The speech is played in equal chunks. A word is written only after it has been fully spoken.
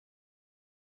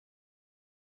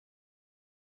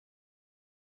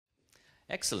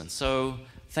Excellent. So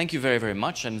thank you very, very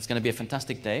much, and it's going to be a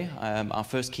fantastic day. Our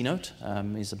first keynote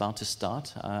is about to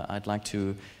start. I'd like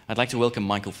to welcome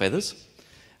Michael Feathers,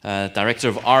 Director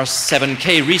of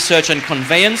R7K Research and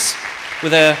Conveyance,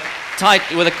 with a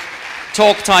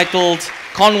talk titled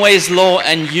 "Conway's Law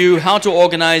and You: How to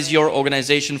Organize Your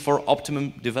Organization for Optimum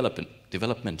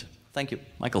Development." Thank you,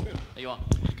 Michael. There you are.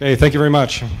 Okay, thank you very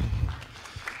much.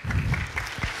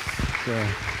 Okay.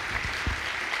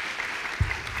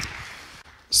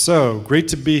 So, great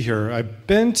to be here. I've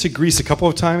been to Greece a couple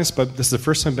of times, but this is the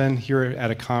first time I've been here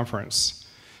at a conference.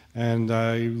 And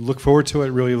I look forward to it.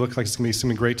 It really looks like it's going to be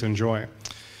something great to enjoy.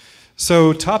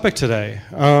 So, topic today.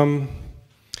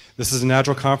 This is an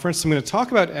Agile conference. I'm going to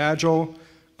talk about Agile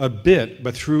a bit,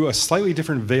 but through a slightly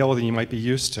different veil than you might be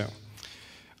used to.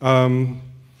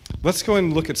 Let's go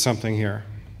and look at something here.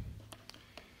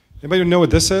 Anybody know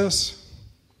what this is?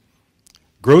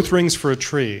 Growth rings for a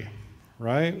tree,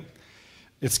 right?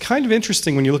 It's kind of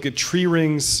interesting when you look at tree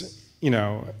rings,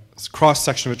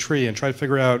 cross-section of a tree, and try to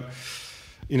figure out,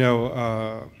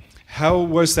 how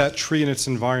was that tree in its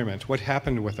environment? What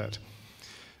happened with it?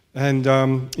 And,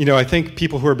 I think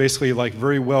people who are basically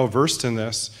very well versed in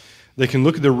this, they can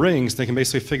look at the rings, they can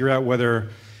basically figure out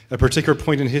whether at a particular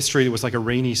point in history it was like a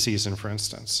rainy season, for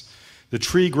instance. The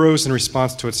tree grows in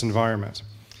response to its environment.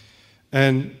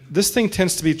 And this thing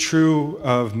tends to be true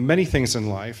of many things in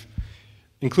life,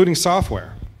 including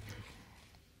software.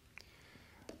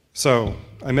 So,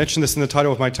 I mentioned this in the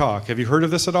title of my talk. Have you heard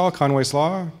of this at all, Conway's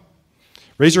Law?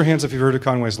 Raise your hands if you've heard of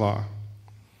Conway's Law.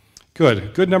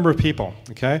 Good number of people,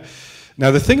 okay? Now,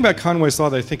 the thing about Conway's Law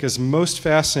that I think is most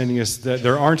fascinating is that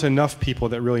there aren't enough people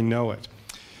that really know it.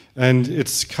 And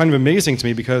it's kind of amazing to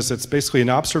me because it's basically an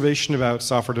observation about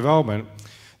software development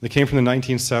that came from the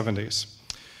 1970s.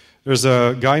 There's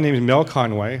a guy named Mel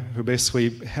Conway who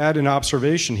basically had an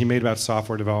observation he made about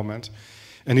software development.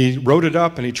 And he wrote it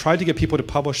up and he tried to get people to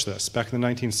publish this back in the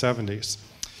 1970s.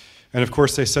 And of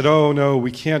course they said, oh no,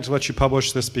 we can't let you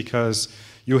publish this because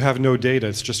you have no data.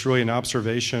 It's just really an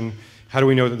observation. How do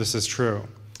we know that this is true?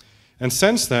 And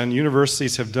since then,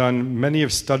 universities have done many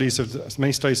studies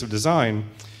of design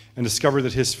and discovered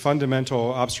that his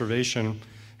fundamental observation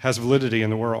has validity in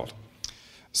the world.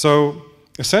 So,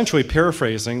 essentially,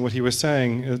 paraphrasing what he was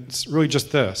saying, it's really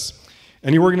just this.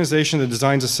 Any organization that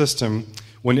designs a system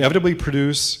will inevitably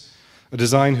produce a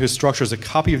design whose structure is a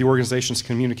copy of the organization's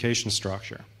communication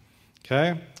structure.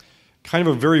 Okay? Kind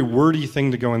of a very wordy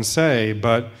thing to go and say,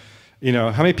 but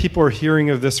how many people are hearing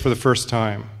of this for the first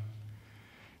time?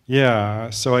 Yeah,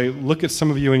 so I look at some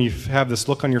of you and you have this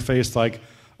look on your face like,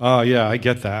 oh yeah, I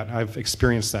get that. I've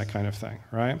experienced that kind of thing,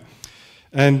 right?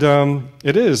 And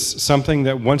it is something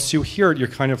that once you hear it, you're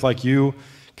kind of like you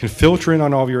can filter in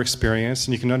on all of your experience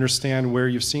and you can understand where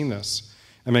you've seen this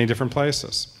in many different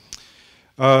places.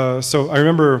 So I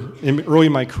remember early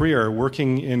in my career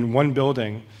working in one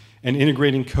building and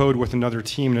integrating code with another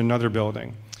team in another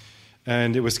building.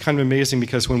 And it was kind of amazing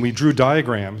because when we drew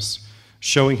diagrams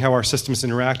showing how our systems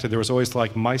interacted, there was always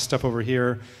like my stuff over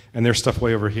here and their stuff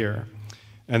way over here.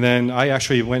 And then I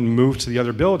actually went and moved to the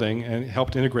other building and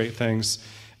helped integrate things.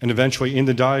 And eventually in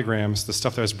the diagrams, the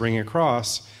stuff that I was bringing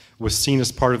across was seen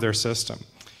as part of their system.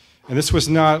 And this was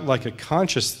not like a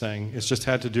conscious thing. It just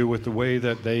had to do with the way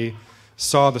that they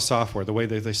saw the software, the way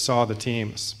that they saw the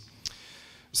teams.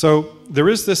 So there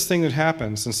is this thing that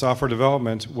happens in software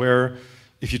development where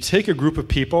if you take a group of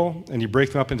people and you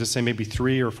break them up into, say, maybe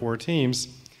 3 or 4 teams,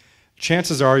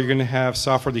 chances are you're going to have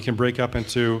software that you can break up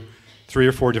into 3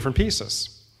 or 4 different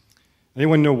pieces.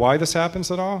 Anyone know why this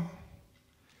happens at all?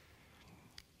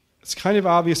 It's kind of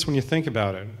obvious when you think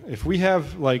about it. If we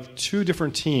have like 2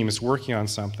 different teams working on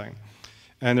something,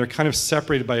 and they're kind of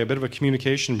separated by a bit of a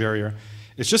communication barrier,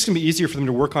 it's just going to be easier for them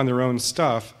to work on their own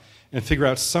stuff and figure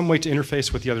out some way to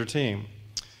interface with the other team.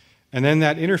 And then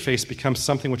that interface becomes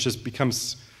something which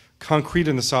becomes concrete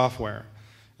in the software.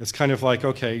 It's kind of like,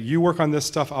 okay, you work on this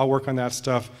stuff, I'll work on that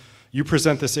stuff. You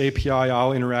present this API,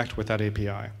 I'll interact with that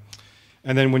API.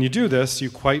 And then when you do this,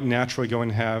 you quite naturally go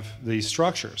and have these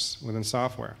structures within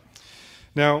software.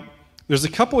 Now, there's a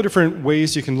couple of different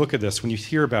ways you can look at this when you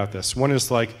hear about this. One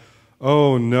is like,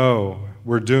 oh no,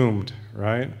 we're doomed,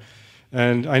 right?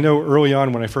 And I know early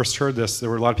on when I first heard this, there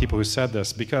were a lot of people who said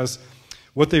this because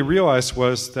what they realized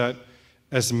was that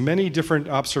as many different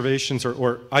observations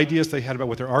or ideas they had about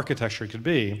what their architecture could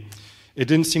be, it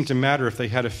didn't seem to matter if they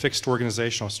had a fixed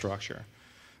organizational structure.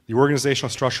 The organizational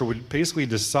structure would basically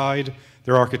decide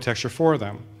their architecture for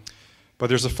them. But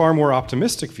there's a far more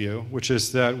optimistic view, which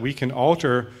is that we can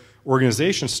alter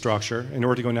organization structure in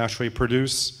order to go and actually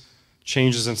produce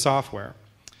changes in software.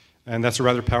 And that's a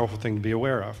rather powerful thing to be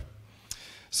aware of.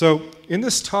 So in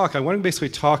this talk, I want to basically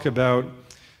talk about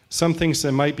some things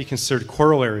that might be considered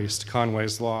corollaries to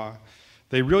Conway's law.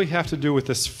 They really have to do with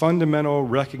this fundamental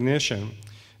recognition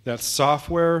that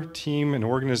software, team, and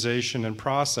organization and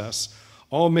process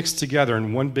all mixed together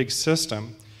in one big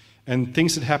system, and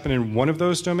things that happen in one of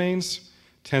those domains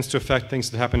tends to affect things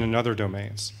that happen in other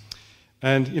domains.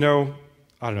 And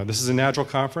I don't know, this is an Agile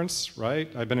conference,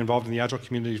 right? I've been involved in the Agile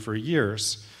community for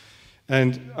years.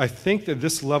 And I think that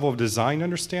this level of design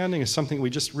understanding is something we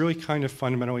just really kind of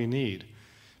fundamentally need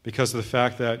because of the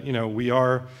fact that, we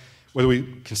are, whether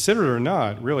we consider it or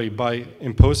not, really, by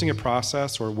imposing a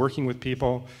process or working with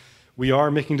people, we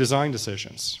are making design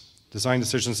decisions. Design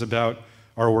decisions about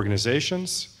our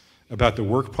organizations, about the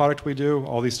work product we do,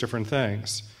 all these different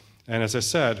things. And as I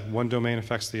said, one domain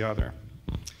affects the other.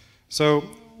 So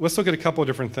let's look at a couple of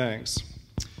different things.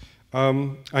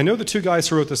 I know the two guys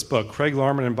who wrote this book, Craig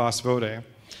Larman and Bas Vode,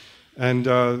 and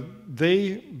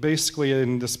they basically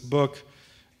in this book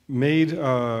made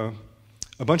a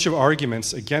bunch of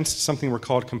arguments against something were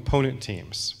called component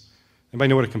teams. Anybody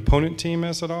know what a component team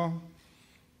is at all?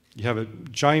 You have a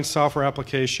giant software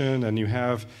application and you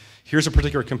have, here's a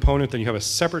particular component, then you have a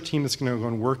separate team that's going to go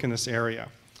and work in this area.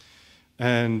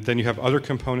 And then you have other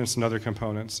components and other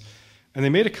components. And they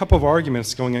made a couple of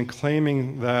arguments going and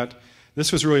claiming that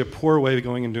this was really a poor way of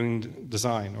going and doing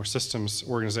design or systems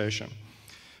organization.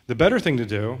 The better thing to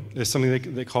do is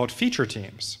something they called feature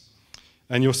teams.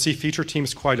 And you'll see feature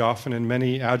teams quite often in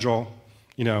many Agile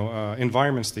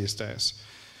environments these days.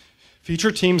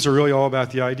 Feature teams are really all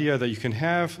about the idea that you can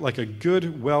have like a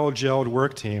good, well-gelled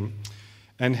work team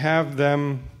and have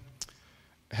them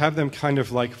kind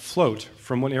of like float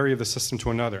from one area of the system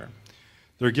to another.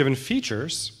 They're given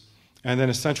features, and then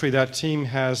essentially that team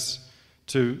has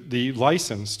the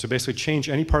license to basically change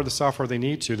any part of the software they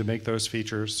need to make those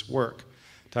features work,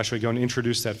 to actually go and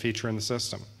introduce that feature in the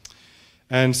system.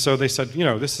 And so they said,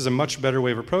 this is a much better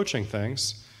way of approaching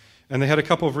things. And they had a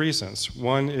couple of reasons.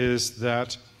 One is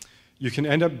that you can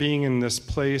end up being in this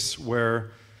place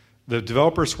where the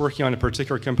developers working on a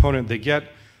particular component, they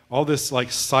get all this like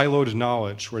siloed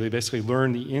knowledge where they basically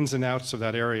learn the ins and outs of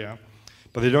that area,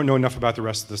 but they don't know enough about the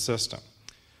rest of the system.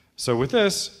 So with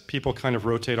this, people kind of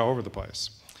rotate all over the place.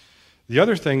 The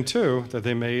other thing, too, that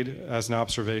they made as an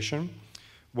observation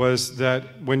was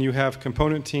that when you have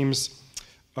component teams,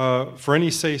 for any,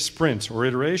 say, sprint or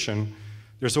iteration,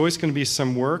 there's always going to be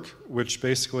some work which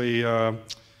basically,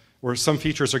 where some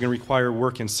features are going to require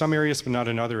work in some areas but not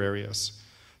in other areas.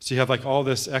 So you have like all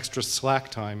this extra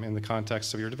slack time in the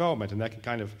context of your development, and that can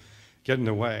kind of get in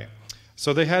the way.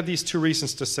 So they had these two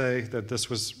reasons to say that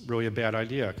this was really a bad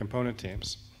idea, component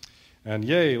teams. And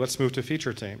yay, let's move to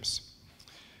feature teams.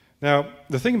 Now,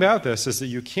 the thing about this is that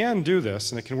you can do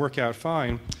this, and it can work out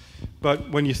fine, but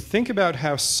when you think about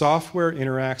how software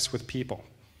interacts with people,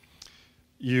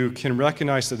 you can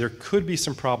recognize that there could be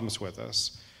some problems with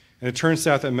this. And it turns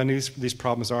out that many of these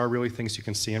problems are really things you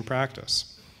can see in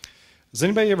practice. Has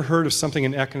anybody ever heard of something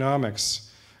in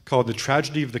economics called the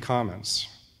tragedy of the commons?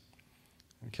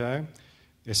 Okay?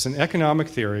 It's an economic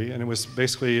theory, and it was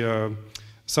basically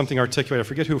something articulated. I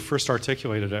forget who first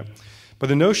articulated it. But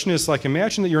the notion is like,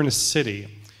 imagine that you're in a city,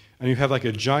 and you have like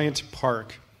a giant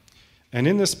park. And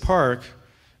in this park,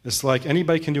 it's like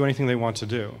anybody can do anything they want to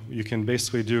do. You can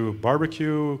basically do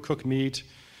barbecue, cook meat,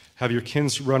 have your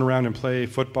kids run around and play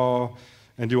football,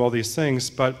 and do all these things.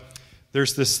 But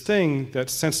there's this thing that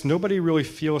since nobody really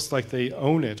feels like they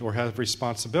own it or have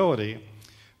responsibility,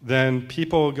 then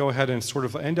people go ahead and sort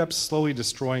of end up slowly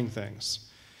destroying things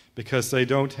because they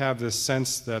don't have this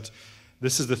sense that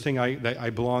this is the thing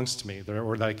that belongs to me,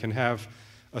 or that I can have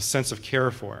a sense of care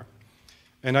for.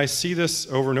 And I see this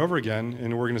over and over again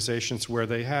in organizations where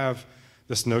they have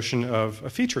this notion of a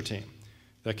feature team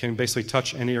that can basically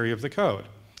touch any area of the code.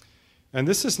 And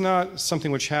this is not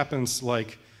something which happens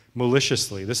like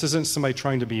maliciously. This isn't somebody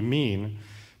trying to be mean,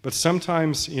 but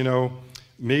sometimes,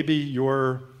 maybe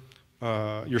your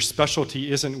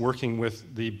specialty isn't working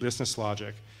with the business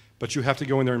logic, but you have to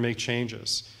go in there and make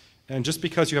changes. And just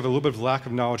because you have a little bit of lack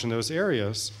of knowledge in those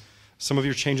areas, some of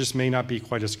your changes may not be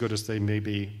quite as good as they may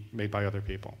be made by other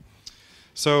people.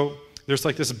 So there's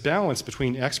like this balance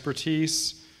between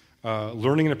expertise,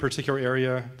 learning in a particular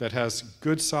area that has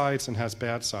good sides and has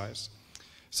bad sides.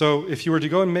 So if you were to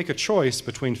go and make a choice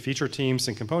between feature teams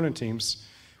and component teams,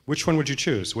 which one would you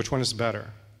choose? Which one is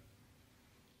better?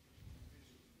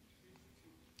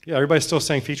 Yeah, everybody's still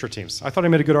saying feature teams. I thought I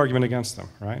made a good argument against them,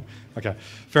 right? Okay,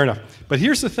 fair enough. But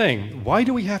here's the thing. Why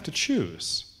do we have to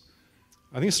choose?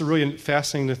 I think it's a really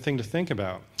fascinating thing to think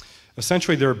about.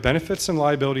 Essentially, there are benefits and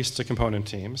liabilities to component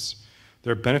teams.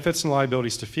 There are benefits and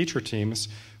liabilities to feature teams.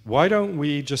 Why don't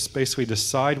we just basically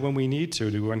decide when we need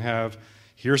to go and have,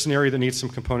 here's an area that needs some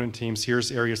component teams,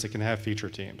 here's areas that can have feature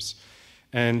teams,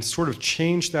 and sort of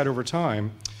change that over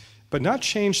time, but not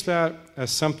change that as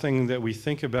something that we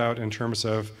think about in terms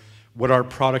of what our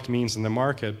product means in the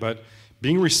market, but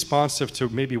being responsive to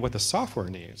maybe what the software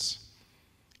needs.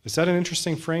 Is that an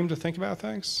interesting frame to think about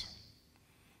things?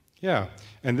 Yeah,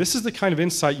 and this is the kind of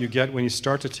insight you get when you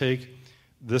start to take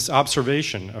this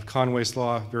observation of Conway's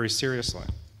law very seriously.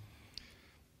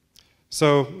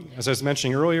 So, as I was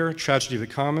mentioning earlier, tragedy of the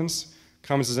commons.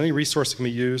 Commons is any resource that can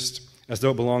be used as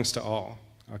though it belongs to all,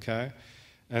 okay?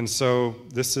 And so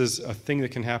this is a thing that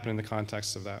can happen in the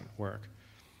context of that work.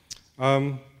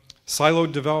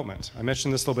 Siloed development. I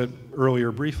mentioned this a little bit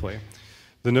earlier briefly.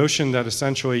 The notion that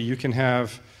essentially you can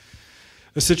have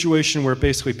a situation where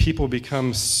basically people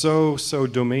become so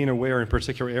domain aware in a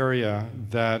particular area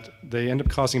that they end up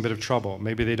causing a bit of trouble.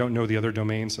 Maybe they don't know the other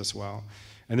domains as well.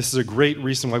 And this is a great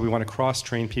reason why we want to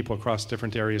cross-train people across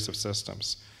different areas of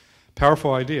systems.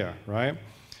 Powerful idea, right?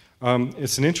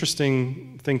 It's an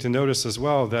interesting thing to notice as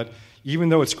well that even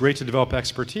though it's great to develop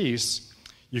expertise,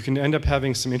 you can end up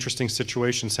having some interesting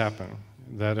situations happen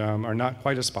that are not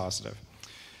quite as positive.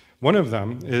 One of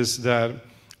them is that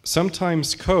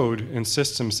sometimes code in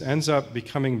systems ends up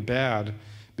becoming bad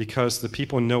because the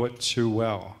people know it too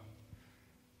well.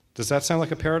 Does that sound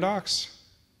like a paradox?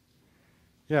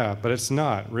 Yeah, but it's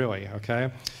not really, okay?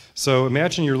 So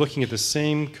imagine you're looking at the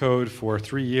same code for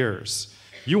 3 years.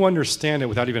 You understand it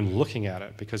without even looking at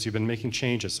it because you've been making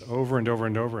changes over and over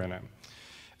and over in it.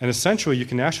 And essentially, you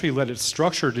can actually let its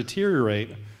structure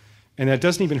deteriorate, and that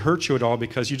doesn't even hurt you at all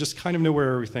because you just kind of know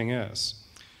where everything is.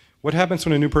 What happens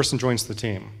when a new person joins the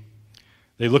team?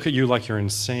 They look at you like you're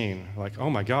insane, like, oh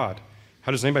my God,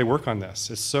 how does anybody work on this?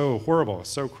 It's so horrible,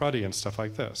 it's so cruddy and stuff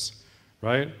like this,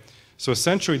 right? So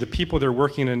essentially, the people that are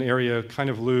working in an area kind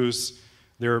of lose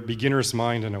their beginner's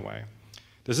mind in a way.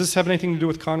 Does this have anything to do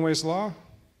with Conway's law?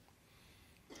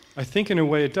 I think in a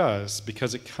way it does,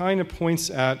 because it kind of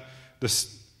points at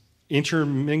this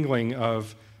intermingling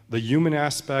of the human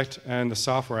aspect and the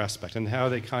software aspect and how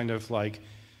they kind of like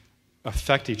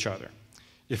affect each other.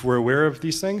 If we're aware of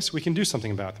these things, we can do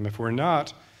something about them. If we're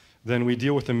not, then we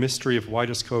deal with the mystery of why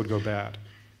does code go bad.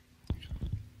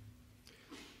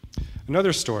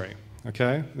 Another story,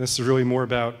 okay? This is really more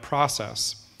about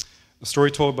process. A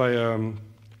story told by a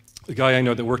guy I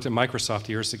know that worked at Microsoft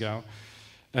years ago.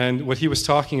 And what he was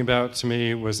talking about to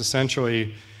me was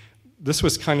essentially, this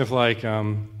was kind of like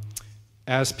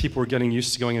as people were getting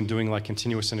used to going and doing like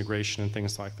continuous integration and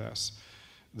things like this,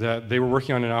 that they were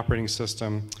working on an operating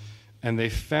system and they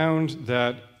found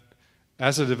that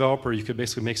as a developer you could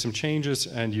basically make some changes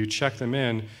and you check them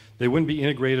in, they wouldn't be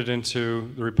integrated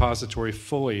into the repository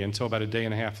fully until about a day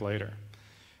and a half later.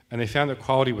 And they found that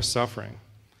quality was suffering.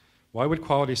 Why would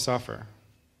quality suffer?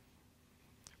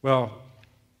 Well,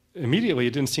 immediately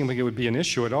it didn't seem like it would be an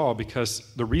issue at all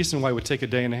because the reason why it would take a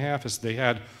day and a half is they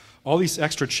had all these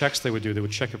extra checks they would do. They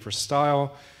would check it for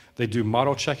style, they'd do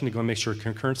model checking to go and make sure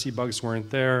concurrency bugs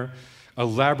weren't there,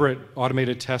 elaborate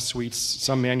automated test suites,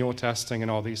 some manual testing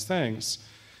and all these things.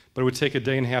 But it would take a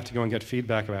day and a half to go and get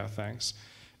feedback about things.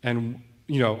 And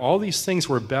you know, all these things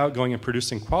were about going and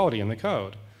producing quality in the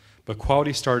code, but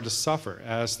quality started to suffer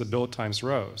as the build times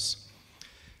rose.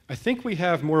 I think we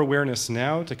have more awareness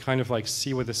now to kind of like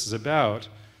see what this is about.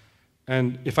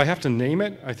 And if I have to name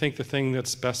it, I think the thing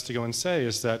that's best to go and say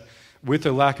is that with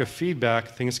the lack of feedback,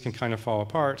 things can kind of fall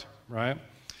apart, right?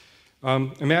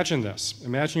 Imagine this.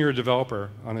 Imagine you're a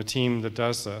developer on a team that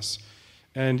does this,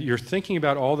 and you're thinking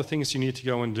about all the things you need to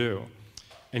go and do.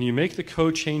 And you make the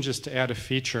code changes to add a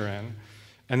feature in,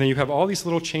 and then you have all these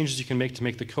little changes you can make to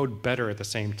make the code better at the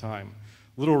same time,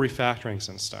 little refactorings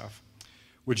and stuff.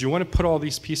 Would you want to put all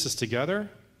these pieces together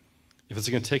if it's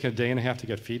going to take a day and a half to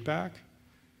get feedback?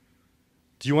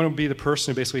 Do you want to be the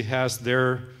person who basically has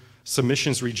their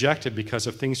submissions rejected because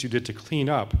of things you did to clean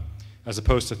up as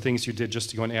opposed to things you did just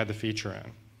to go and add the feature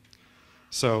in?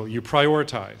 So you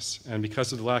prioritize, and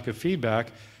because of the lack of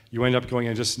feedback, you end up going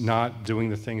and just not doing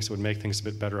the things that would make things a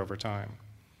bit better over time.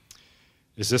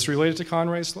 Is this related to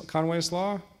Conway's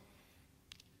law?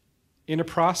 In a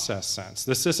process sense.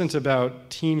 This isn't about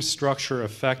team structure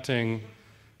affecting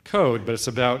code, but it's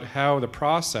about how the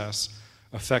process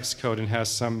affects code and has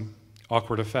some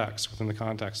awkward effects within the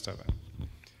context of it.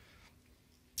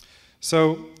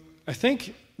 So I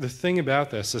think the thing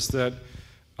about this is that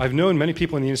I've known many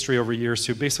people in the industry over years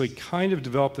who basically kind of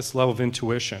developed this level of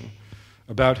intuition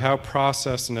about how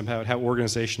process and about how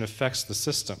organization affects the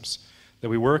systems that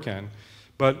we work in.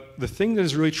 But the thing that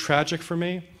is really tragic for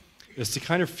me is to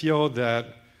kind of feel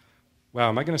that wow,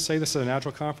 am I going to say this at an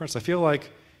Agile conference? I feel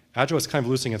like Agile is kind of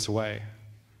losing its way.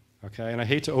 Okay, and I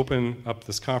hate to open up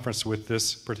this conference with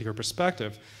this particular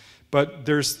perspective, but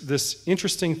there's this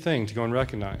interesting thing to go and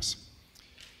recognize.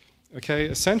 Okay,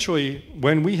 essentially,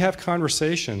 when we have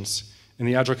conversations in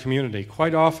the Agile community,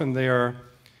 quite often they are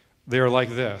like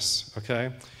this,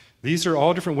 okay? These are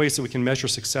all different ways that we can measure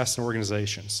success in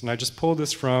organizations. And I just pulled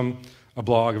this from a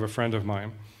blog of a friend of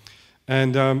mine.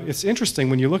 And it's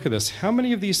interesting when you look at this, how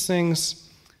many of these things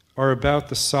are about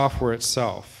the software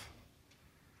itself?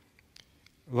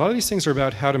 A lot of these things are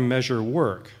about how to measure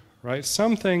work, right?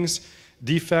 Some things,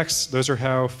 defects, those are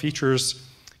how features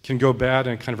can go bad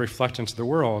and kind of reflect into the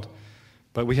world.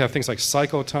 But we have things like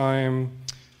cycle time,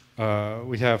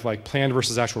 we have like planned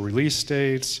versus actual release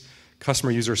dates,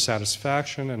 customer user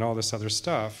satisfaction, and all this other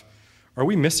stuff. Are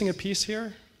we missing a piece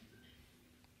here?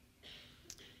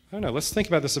 I don't know, let's think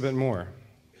about this a bit more.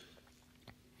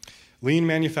 Lean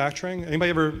manufacturing, anybody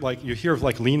ever, like, you hear of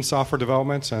like lean software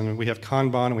development, and we have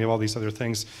Kanban, and we have all these other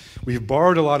things. We've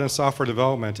borrowed a lot in software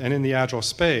development and in the Agile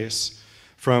space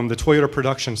from the Toyota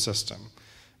production system,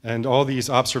 and all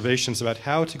these observations about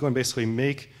how to go and basically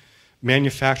make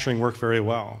manufacturing work very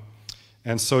well.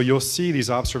 And so you'll see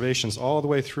these observations all the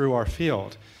way through our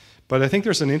field. But I think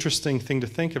there's an interesting thing to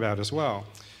think about as well.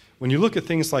 When you look at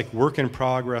things like work in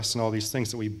progress and all these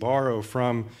things that we borrow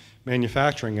from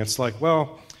manufacturing, it's like,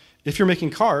 well, if you're making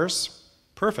cars,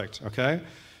 perfect, okay?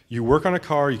 You work on a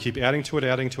car, you keep adding to it,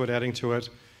 adding to it, adding to it.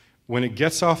 When it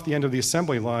gets off the end of the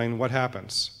assembly line, what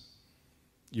happens?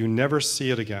 You never see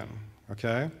it again,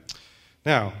 okay?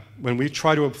 Now, when we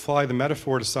try to apply the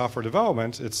metaphor to software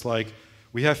development, it's like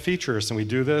we have features and we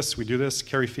do this,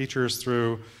 carry features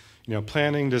through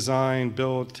planning, design,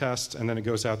 build, test, and then it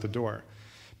goes out the door.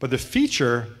 But the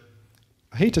feature,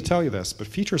 I hate to tell you this, but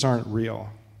features aren't real,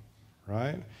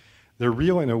 right? They're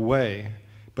real in a way,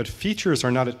 but features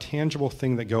are not a tangible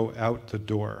thing that go out the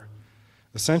door.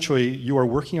 Essentially, you are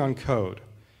working on code,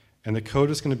 and the code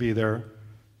is going to be there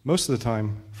most of the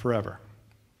time forever,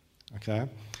 okay?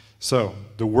 So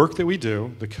the work that we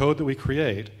do, the code that we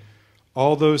create,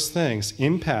 all those things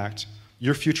impact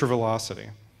your future velocity.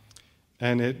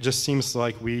 And it just seems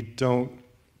like we don't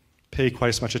pay quite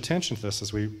as much attention to this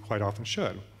as we quite often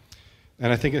should.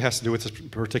 And I think it has to do with this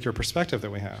particular perspective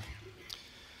that we have.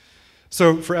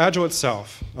 So for Agile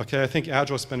itself, okay, I think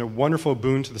Agile has been a wonderful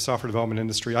boon to the software development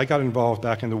industry. I got involved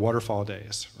back in the waterfall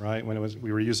days, right? When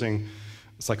we were using,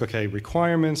 it's like, okay,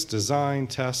 requirements, design,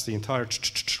 test, the entire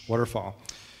waterfall.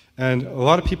 And a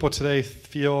lot of people today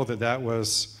feel that that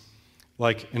was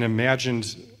like an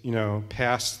imagined,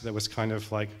 past that was kind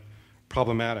of like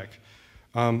problematic.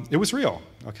 It was real,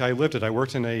 okay? I lived it. I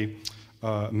worked in a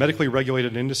medically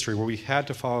regulated industry where we had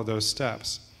to follow those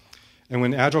steps. And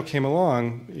when Agile came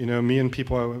along, me and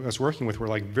people I was working with were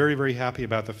like very, very happy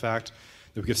about the fact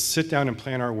that we could sit down and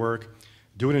plan our work,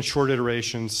 do it in short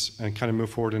iterations, and kind of move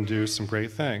forward and do some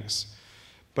great things.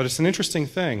 But it's an interesting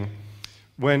thing.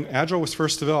 When Agile was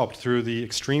first developed through the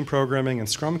extreme programming and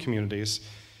Scrum communities,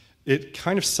 it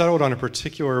kind of settled on a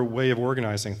particular way of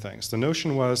organizing things. The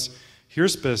notion was,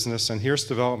 here's business and here's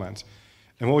development.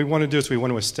 And what we want to do is we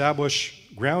want to establish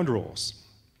ground rules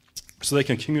so they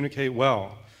can communicate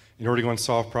well in order to go and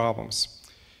solve problems.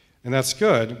 And that's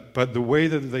good, but the way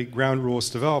that the ground rules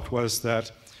developed was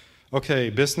that, okay,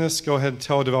 business, go ahead and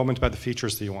tell development about the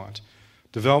features that you want.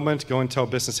 Development, go and tell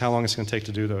business how long it's going to take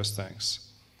to do those things.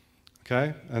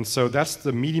 Okay? And so that's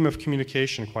the medium of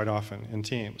communication quite often in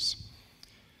teams.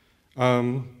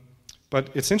 But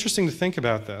it's interesting to think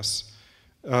about this.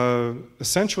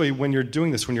 Essentially, when you're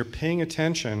doing this, when you're paying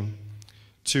attention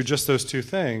to just those two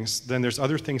things, then there's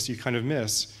other things you kind of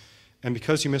miss. And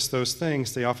because you miss those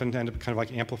things, they often end up kind of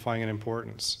like amplifying in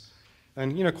importance.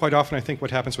 And quite often I think what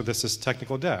happens with this is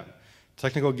technical debt.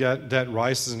 Technical debt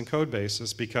rises in code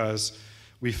bases because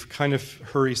we kind of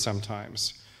hurry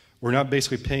sometimes. We're not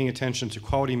basically paying attention to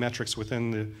quality metrics within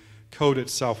the code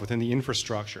itself, within the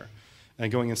infrastructure,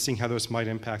 and going and seeing how those might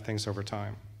impact things over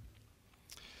time.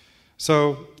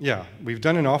 So yeah, we've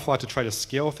done an awful lot to try to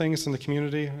scale things in the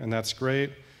community, and that's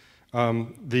great.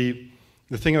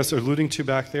 The thing I was alluding to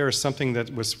back there is something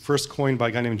that was first coined by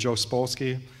a guy named Joe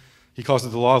Spolsky. He calls it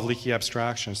the law of leaky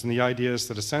abstractions. And the idea is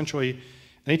that essentially,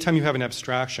 anytime you have an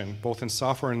abstraction, both in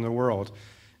software and in the world,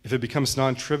 if it becomes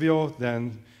non-trivial,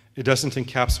 then it doesn't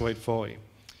encapsulate fully.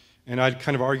 And I'd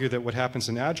kind of argue that what happens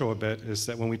in Agile a bit is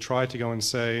that when we try to go and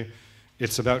say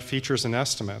it's about features and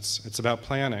estimates, it's about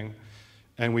planning,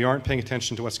 and we aren't paying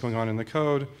attention to what's going on in the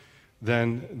code,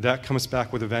 then that comes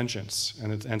back with a vengeance,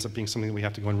 and it ends up being something that we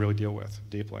have to go and really deal with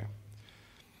deeply.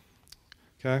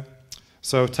 Okay?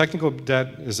 So technical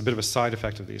debt is a bit of a side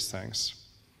effect of these things.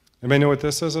 Anybody know what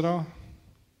this is at all?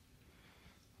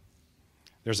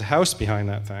 There's a house behind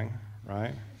that thing,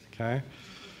 right? Okay.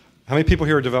 How many people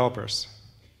here are developers?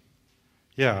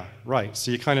 Yeah, right. So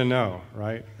you kind of know,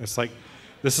 right? It's like,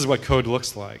 this is what code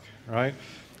looks like, right?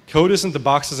 Code isn't the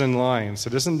boxes and lines.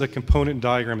 It isn't the component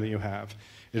diagram that you have.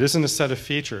 It isn't a set of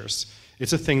features.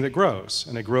 It's a thing that grows,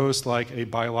 and it grows like a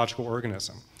biological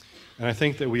organism. And I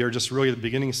think that we are just really at the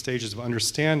beginning stages of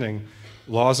understanding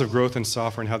laws of growth in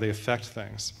software and how they affect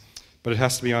things. But it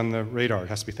has to be on the radar. It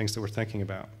has to be things that we're thinking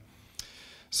about.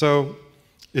 So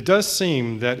it does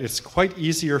seem that it's quite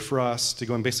easier for us to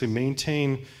go and basically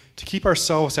maintain, to keep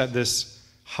ourselves at this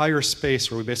higher space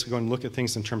where we basically go and look at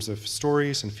things in terms of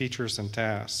stories and features and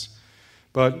tasks.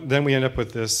 But then we end up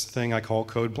with this thing I call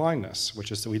code blindness,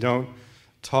 which is that we don't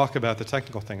talk about the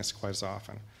technical things quite as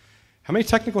often. How many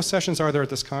technical sessions are there at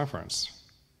this conference?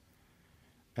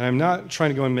 And I'm not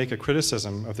trying to go and make a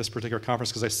criticism of this particular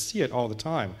conference because I see it all the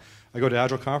time. I go to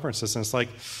Agile conferences and it's like,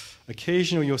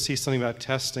 occasionally you'll see something about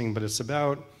testing, but it's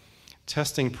about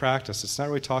testing practice. It's not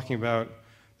really talking about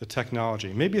the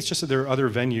technology. Maybe it's just that there are other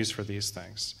venues for these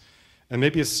things. And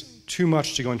maybe it's too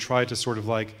much to go and try to sort of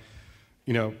like,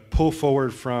 pull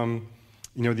forward from,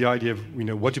 the idea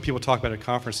of, what do people talk about at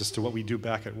conferences to what we do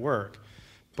back at work.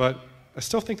 But I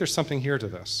still think there's something here to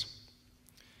this.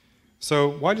 So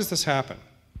why does this happen?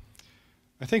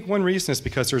 I think one reason is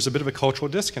because there's a bit of a cultural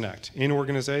disconnect in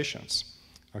organizations,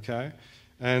 okay?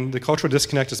 And the cultural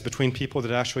disconnect is between people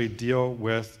that actually deal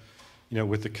with,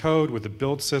 with the code, with the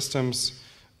build systems,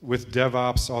 with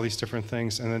DevOps, all these different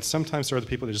things. And then sometimes there are the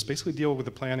people that just basically deal with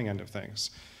the planning end of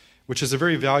things, which is a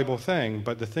very valuable thing.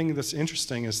 But the thing that's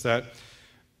interesting is that,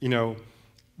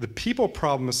 the people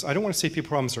problems, I don't want to say people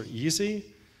problems are easy,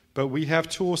 but we have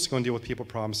tools to go and deal with people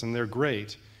problems, and they're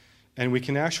great. And we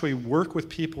can actually work with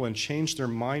people and change their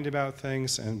mind about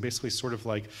things and basically sort of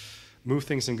like move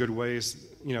things in good ways.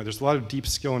 There's a lot of deep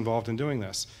skill involved in doing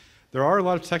this. There are a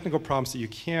lot of technical problems that you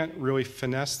can't really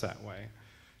finesse that way.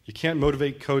 You can't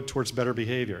motivate code towards better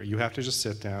behavior. You have to just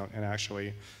sit down and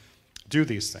actually do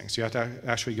these things. You have to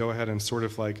actually go ahead and sort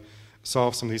of like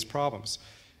solve some of these problems.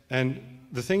 And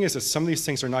the thing is that some of these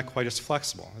things are not quite as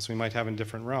flexible as we might have in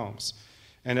different realms.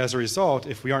 And as a result,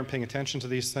 if we aren't paying attention to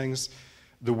these things,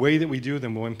 the way that we do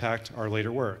them will impact our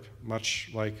later work, much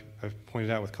like I've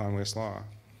pointed out with Conway's law.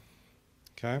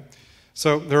 Okay?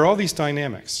 So there are all these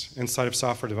dynamics inside of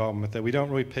software development that we don't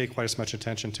really pay quite as much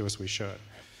attention to as we should.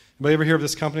 Anybody ever hear of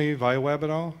this company, ViaWeb, at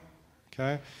all?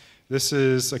 Okay? This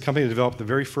is a company that developed the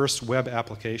very first web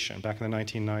application back in the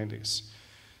 1990s.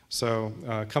 So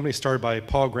a company started by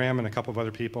Paul Graham and a couple of other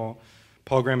people.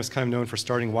 Paul Graham is kind of known for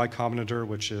starting Y Combinator,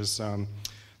 which is,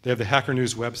 they have the Hacker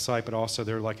News website, but also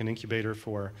they're like an incubator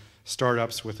for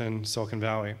startups within Silicon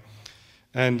Valley.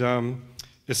 And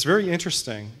it's very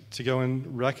interesting to go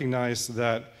and recognize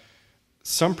that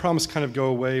some problems kind of go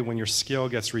away when your scale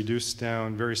gets reduced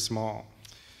down very small.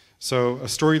 So a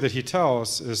story that he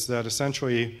tells is that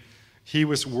essentially he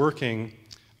was working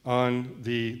on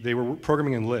they were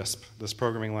programming in Lisp, this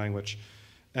programming language,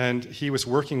 and he was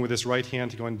working with his right hand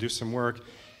to go and do some work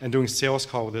and doing sales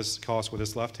calls with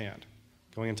his left hand,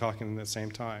 going and talking at the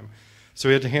same time. So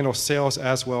he had to handle sales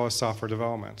as well as software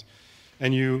development.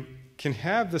 And you can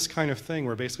have this kind of thing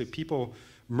where basically people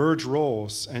merge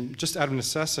roles and just out of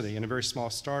necessity in a very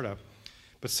small startup.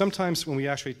 But sometimes when we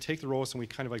actually take the roles and we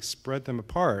kind of like spread them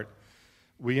apart,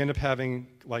 we end up having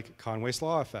like Conway's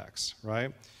law effects,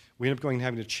 right? We end up going and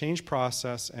having to change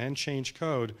process and change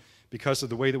code because of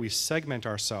the way that we segment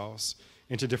ourselves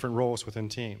into different roles within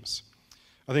teams.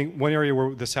 I think one area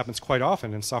where this happens quite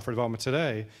often in software development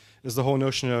today is the whole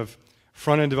notion of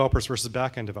front-end developers versus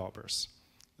back-end developers.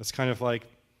 It's kind of like,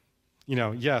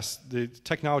 yes, the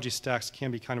technology stacks can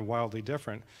be kind of wildly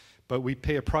different, but we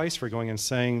pay a price for going and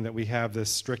saying that we have this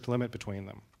strict limit between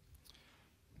them.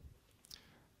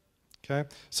 Okay,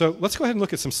 so let's go ahead and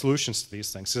look at some solutions to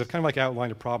these things. So I've kind of like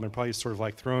outlined a problem and probably sort of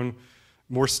like thrown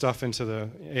more stuff into the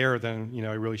air than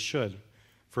I really should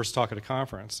first talk at a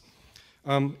conference.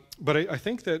 But I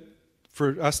think that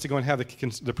for us to go and have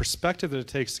the perspective that it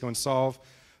takes to go and solve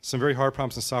some very hard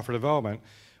problems in software development,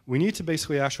 we need to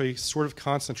basically actually sort of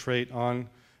concentrate on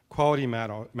quality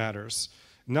matters,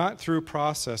 not through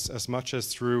process as much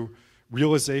as through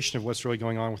realization of what's really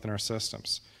going on within our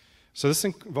systems. So this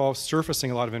involves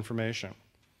surfacing a lot of information.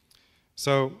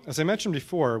 So as I mentioned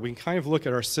before, we can kind of look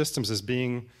at our systems as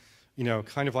being,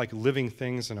 kind of like living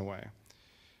things in a way.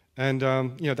 And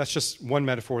that's just one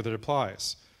metaphor that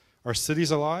applies. Are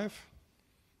cities alive?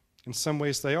 In some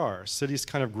ways they are. Cities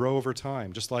kind of grow over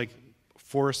time, just like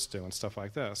forests do and stuff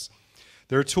like this.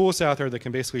 There are tools out there that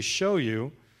can basically show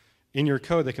you in your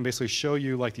code that can basically show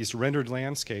you like these rendered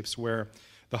landscapes where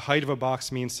the height of a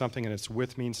box means something and its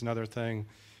width means another thing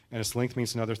and its length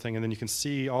means another thing, and then you can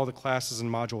see all the classes and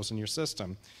modules in your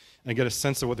system and get a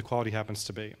sense of what the quality happens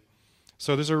to be.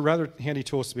 So those are rather handy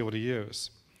tools to be able to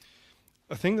use.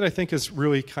 A thing that I think is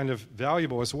really kind of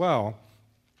valuable as well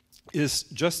is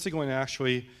just to go and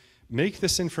actually make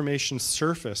this information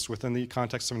surface within the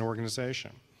context of an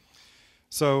organization.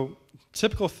 So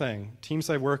typical thing, teams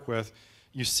I work with,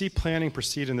 you see planning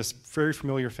proceed in this very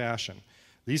familiar fashion.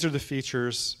 These are the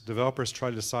features. Developers try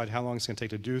to decide how long it's going to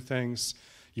take to do things.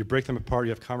 You break them apart. You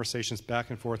have conversations back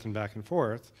and forth and back and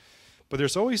forth. But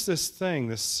there's always this thing,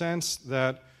 this sense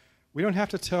that we don't have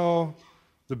to tell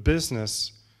the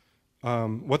business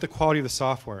what the quality of the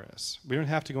software is. We don't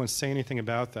have to go and say anything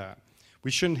about that.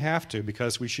 We shouldn't have to,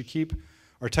 because we should keep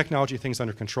our technology things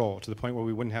under control to the point where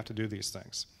we wouldn't have to do these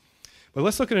things. But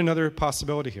let's look at another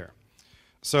possibility here.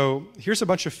 So here's a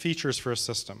bunch of features for a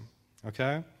system,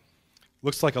 okay?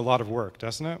 Looks like a lot of work,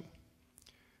 doesn't it?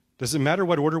 Does it matter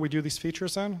what order we do these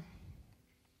features in?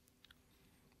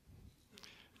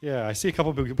 Yeah, I see a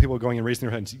couple of people going and raising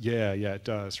their hands. Yeah, it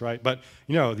does, right? But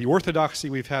you know, the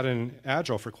orthodoxy we've had in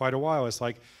Agile for quite a while is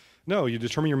like, no, you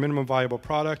determine your minimum viable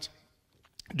product,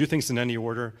 do things in any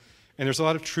order, and there's a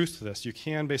lot of truth to this. You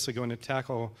can basically go in and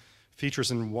tackle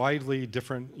features in widely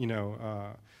different,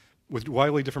 with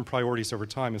widely different priorities over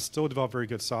time and still develop very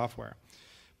good software.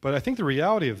 But I think the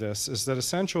reality of this is that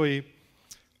essentially,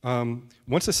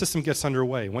 once a system gets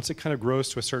underway, once it kind of grows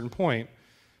to a certain point,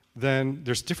 then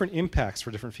there's different impacts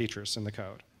for different features in the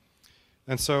code.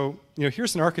 And so,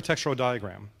 here's an architectural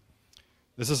diagram.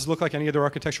 Does this look like any other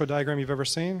architectural diagram you've ever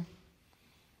seen?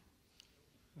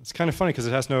 It's kind of funny because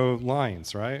it has no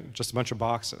lines, right? Just a bunch of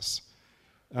boxes.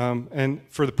 And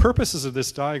for the purposes of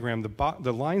this diagram,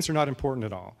 the lines are not important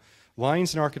at all.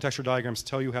 Lines in architectural diagrams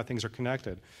tell you how things are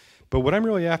connected. But what I'm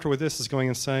really after with this is going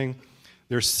and saying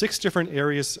there's 6 different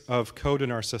areas of code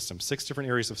in our system, 6 different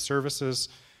areas of services,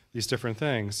 these different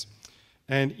things.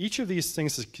 And each of these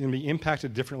things can be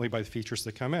impacted differently by the features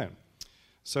that come in.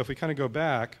 So if we kind of go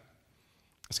back,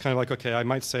 it's kind of like, okay, I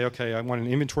might say, okay, I want an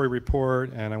inventory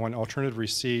report and I want an alternative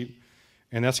receipt,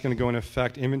 and that's going to go and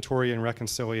affect inventory and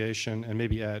reconciliation and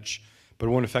maybe edge, but it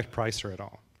won't affect pricer at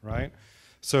all, right?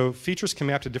 So features can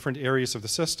map to different areas of the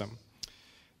system.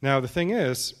 Now the thing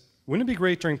is, wouldn't it be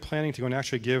great during planning to go and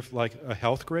actually give like a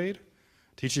health grade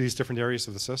to each of these different areas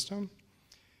of the system?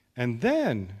 And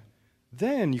then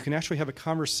you can actually have a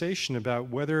conversation about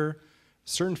whether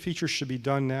certain features should be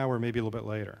done now or maybe a little bit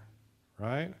later,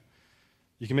 right?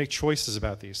 You can make choices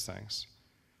about these things.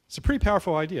 It's a pretty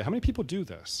powerful idea. How many people do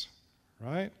this,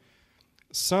 right?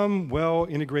 Some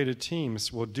well-integrated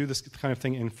teams will do this kind of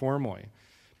thing informally.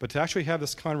 But to actually have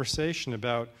this conversation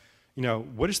about,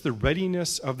 what is the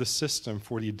readiness of the system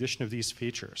for the addition of these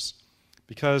features?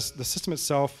 Because the system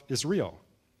itself is real.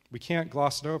 We can't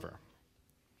gloss it over.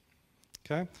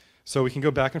 Okay? So we can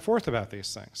go back and forth about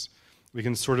these things. We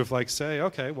can sort of like say,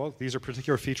 okay, well, these are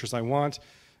particular features I want.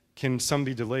 Can some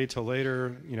be delayed till later?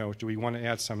 Do we want to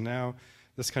add some now?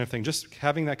 This kind of thing. Just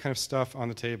having that kind of stuff on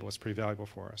the table is pretty valuable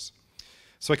for us.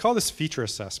 So I call this feature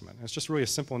assessment. It's just really a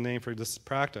simple name for this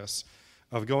practice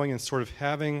of going and sort of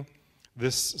having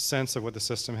this sense of what the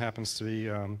system happens to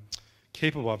be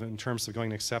capable of in terms of going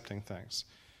and accepting things.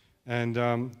 And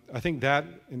I think that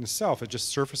in itself, it just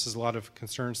surfaces a lot of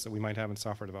concerns that we might have in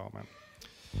software development.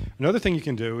 Another thing you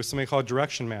can do is something called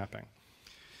direction mapping,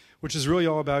 which is really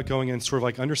all about going and sort of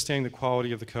like understanding the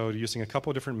quality of the code using a couple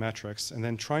of different metrics and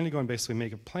then trying to go and basically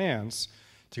make plans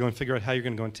to go and figure out how you're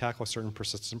going to go and tackle certain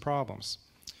persistent problems.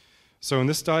 So in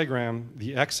this diagram,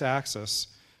 the x-axis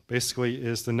basically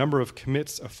is the number of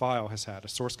commits a file has had, a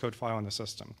source code file in the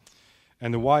system.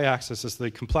 And the y-axis is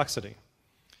the complexity.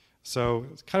 So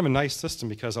it's kind of a nice system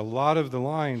because a lot of the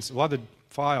lines, a lot of the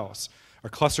files are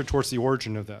clustered towards the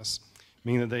origin of this,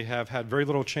 meaning that they have had very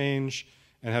little change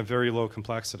and have very low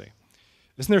complexity.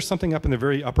 Isn't there something up in the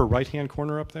very upper right-hand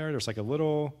corner up there? There's like a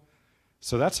little,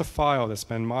 so that's a file that's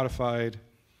been modified,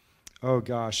 oh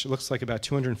gosh, it looks like about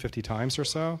 250 times or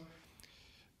so.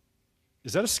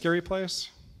 Is that a scary place?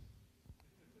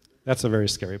 That's a very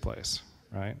scary place,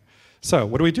 right? So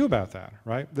what do we do about that,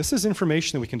 right? This is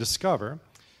information that we can discover,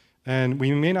 and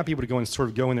we may not be able to go and sort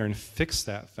of go in there and fix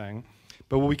that thing,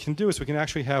 but what we can do is we can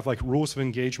actually have like rules of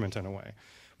engagement in a way.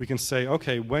 We can say,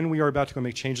 okay, when we are about to go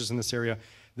make changes in this area,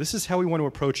 this is how we want to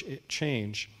approach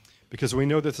change, because we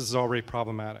know that this is already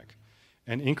problematic.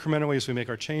 And incrementally as we make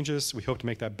our changes, we hope to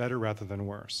make that better rather than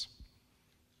worse.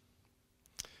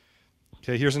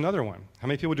 Okay, here's another one. How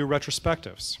many people do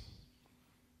retrospectives?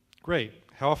 Great.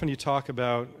 How often do you talk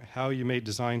about how you made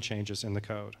design changes in the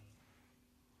code?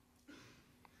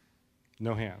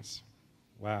 No hands.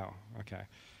 Wow, okay.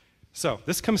 So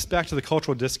this comes back to the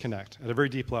cultural disconnect at a very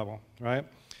deep level, right?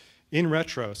 In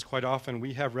retros, quite often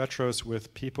we have retros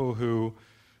with people who,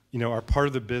 are part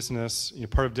of the business,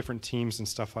 part of different teams and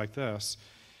stuff like this.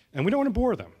 And we don't want to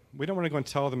bore them. We don't want to go and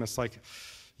tell them it's like,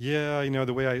 yeah,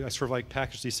 the way I sort of like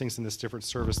package these things in this different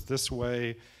service this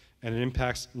way, and it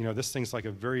impacts, this thing's like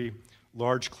a very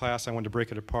large class. I want to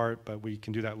break it apart, but we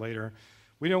can do that later.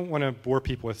 We don't want to bore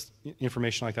people with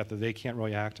information like that they can't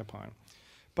really act upon.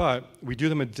 But we do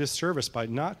them a disservice by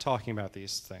not talking about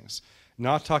these things,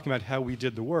 not talking about how we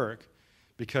did the work,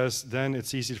 because then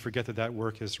it's easy to forget that that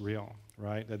work is real,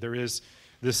 right? That there is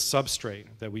this substrate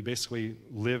that we basically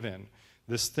live in,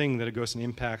 this thing that it goes and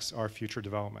impacts our future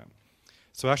development.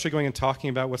 So actually going and talking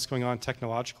about what's going on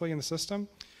technologically in the system,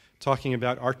 talking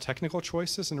about our technical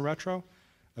choices in retro,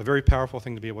 a very powerful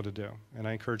thing to be able to do, and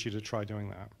I encourage you to try doing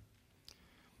that.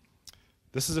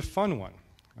 This is a fun one,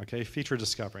 okay, feature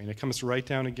discovery, and it comes right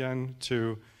down again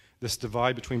to this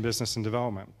divide between business and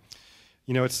development.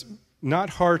 It's not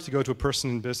hard to go to a person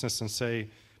in business and say,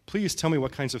 please tell me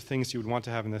what kinds of things you would want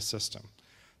to have in this system.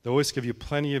 They'll always give you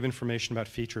plenty of information about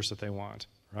features that they want,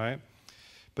 right?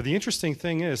 But the interesting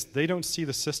thing is they don't see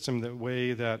the system the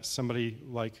way that somebody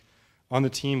like on the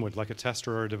team would, like a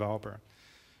tester or a developer.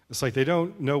 It's like they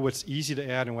don't know what's easy to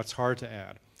add and what's hard to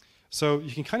add. So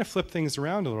you can kind of flip things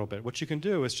around a little bit. What you can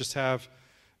do is just have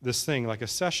this thing like a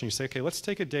session. You say, okay, let's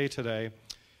take a day today,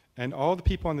 and all the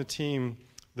people on the team,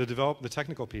 the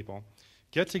technical people,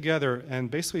 get together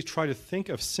and basically try to think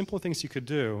of simple things you could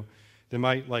do that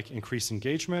might like increase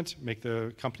engagement, make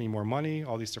the company more money,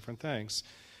 all these different things.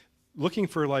 Looking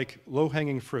for like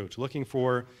low-hanging fruit, looking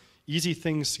for easy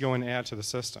things to go and add to the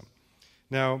system.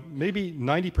 Now, maybe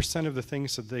 90% of the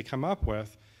things that they come up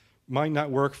with might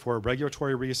not work for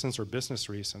regulatory reasons or business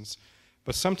reasons,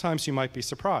 but sometimes you might be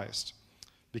surprised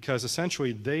because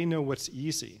essentially they know what's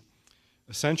easy.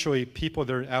 Essentially, people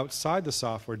that are outside the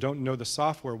software don't know the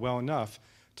software well enough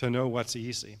to know what's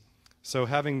easy. So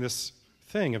having this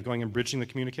thing of going and bridging the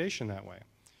communication that way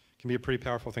can be a pretty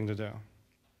powerful thing to do.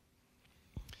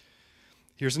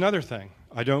 Here's another thing.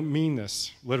 I don't mean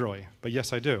this literally, but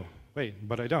yes, I do. Wait,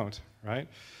 but I don't, right?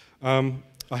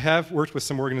 I have worked with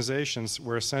some organizations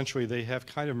where essentially they have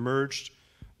kind of merged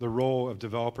the role of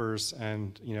developers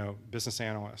and business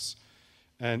analysts,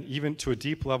 and even to a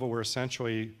deep level where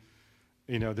essentially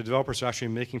the developers are actually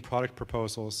making product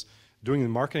proposals, doing the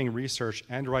marketing research,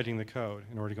 and writing the code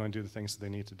in order to go and do the things that they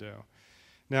need to do.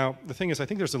 Now, the thing is, I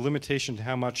think there's a limitation to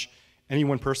how much any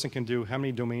one person can do, how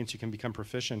many domains you can become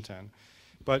proficient in.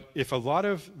 But if a lot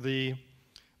of the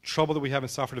trouble that we have in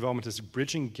software development is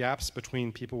bridging gaps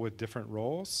between people with different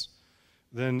roles,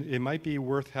 then it might be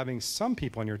worth having some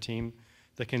people on your team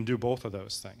that can do both of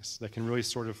those things, that can really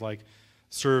sort of like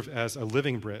serve as a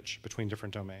living bridge between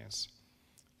different domains.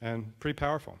 And pretty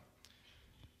powerful.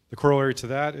 The corollary to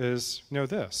that is,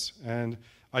 this. And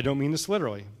I don't mean this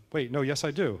literally. Wait, no, yes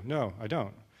I do. No, I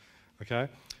don't. Okay?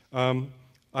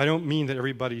 I don't mean that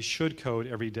everybody should code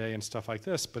every day and stuff like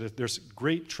this, but there's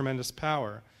great, tremendous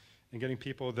power in getting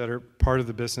people that are part of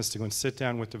the business to go and sit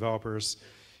down with developers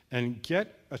and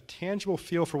get a tangible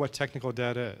feel for what technical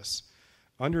debt is.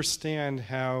 Understand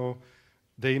how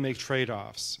they make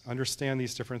trade-offs. Understand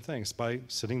these different things by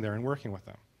sitting there and working with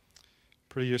them.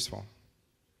 Pretty useful.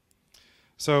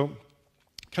 So,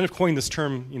 kind of coined this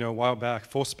term, a while back,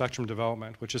 full spectrum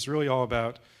development, which is really all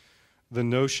about the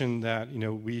notion that,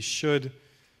 we should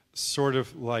sort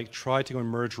of like try to go and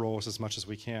merge roles as much as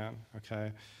we can,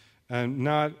 okay? And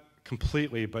not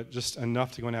completely, but just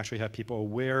enough to go and actually have people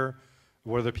aware of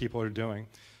what other people are doing.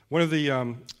 One of the,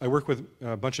 I work with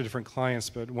a bunch of different clients,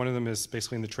 but one of them is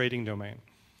basically in the trading domain.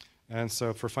 And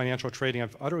so for financial trading,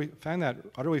 I've found that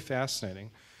utterly fascinating.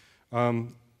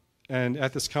 And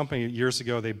at this company years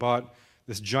ago, they bought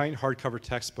this giant hardcover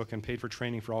textbook and paid for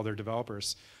training for all their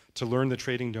developers to learn the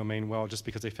trading domain well, just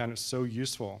because they found it so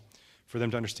useful for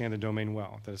them to understand the domain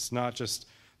well. That it's not just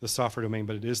the software domain,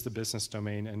 but it is the business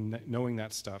domain, and knowing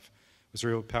that stuff was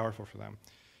really powerful for them.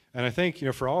 And I think,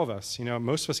 for all of us,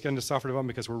 most of us get into software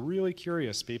development because we're really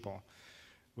curious people.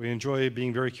 We enjoy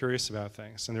being very curious about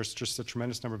things, and there's just a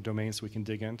tremendous number of domains we can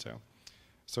dig into.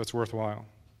 So it's worthwhile.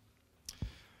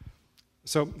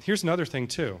 So here's another thing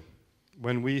too.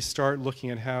 When we start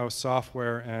looking at how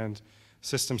software and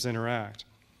systems interact,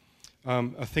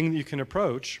 a thing that you can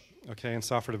approach, okay, in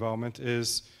software development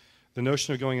is the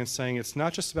notion of going and saying it's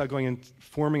not just about going and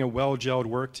forming a well-gelled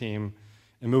work team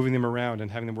and moving them around and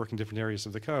having them work in different areas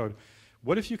of the code.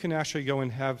 What if you can actually go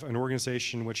and have an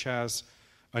organization which has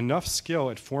enough skill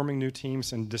at forming new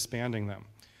teams and disbanding them,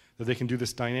 that they can do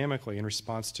this dynamically in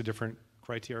response to different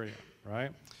criteria,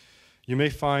 right? You may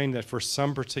find that for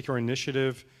some particular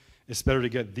initiative, it's better to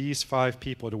get these 5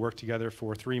 people to work together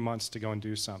for 3 months to go and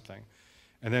do something.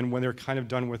 And then when they're kind of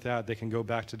done with that, they can go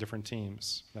back to different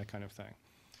teams, that kind of thing.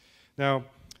 Now,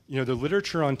 the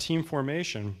literature on team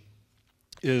formation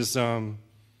is,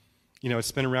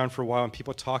 it's been around for a while, and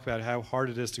people talk about how hard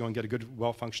it is to go and get a good,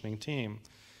 well-functioning team.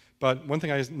 But one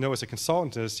thing I know as a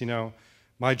consultant is,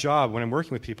 my job when I'm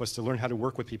working with people is to learn how to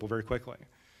work with people very quickly.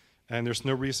 And there's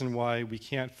no reason why we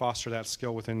can't foster that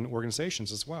skill within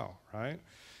organizations as well, right?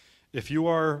 If you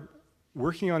are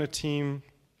working on a team,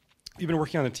 you've been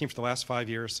working on a team for the last 5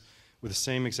 years with the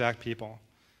same exact people,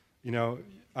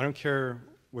 I don't care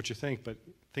what you think, but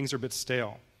things are a bit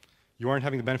stale. You aren't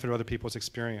having the benefit of other people's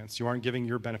experience. You aren't giving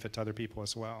your benefit to other people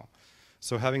as well.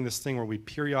 So having this thing where we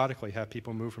periodically have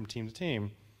people move from team to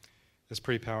team is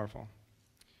pretty powerful.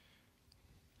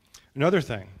 Another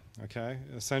thing, okay,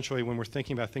 essentially when we're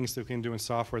thinking about things that we can do in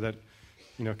software that,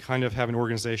 kind of have an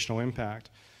organizational impact.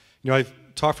 I've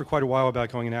talked for quite a while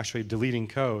about going and actually deleting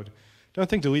code. Don't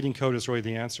think deleting code is really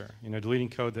the answer. Deleting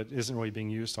code that isn't really being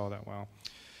used all that well.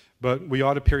 But we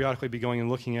ought to periodically be going and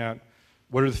looking at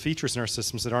what are the features in our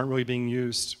systems that aren't really being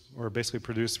used or basically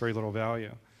produce very little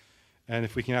value. And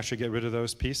if we can actually get rid of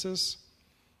those pieces,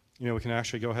 we can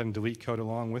actually go ahead and delete code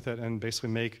along with it and basically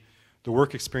make the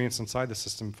work experience inside the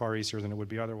system far easier than it would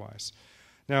be otherwise.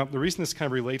 Now, the reason this kind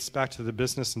of relates back to the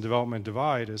business and development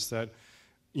divide is that,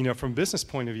 from a business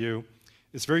point of view,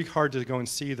 it's very hard to go and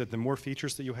see that the more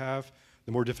features that you have,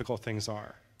 the more difficult things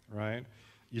are, right?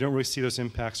 You don't really see those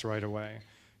impacts right away.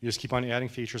 You just keep on adding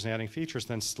features,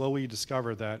 then slowly you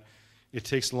discover that it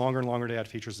takes longer and longer to add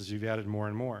features as you've added more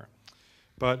and more.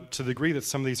 But to the degree that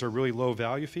some of these are really low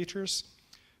value features,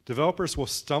 developers will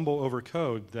stumble over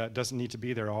code that doesn't need to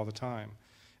be there all the time.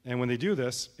 And when they do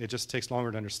this, it just takes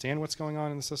longer to understand what's going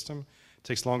on in the system, it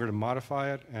takes longer to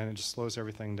modify it, and it just slows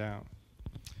everything down.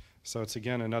 So it's,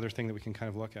 again, another thing that we can kind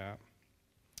of look at.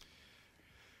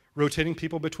 Rotating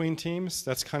people between teams,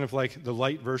 that's kind of like the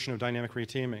light version of dynamic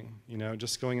reteaming.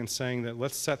 Just going and saying that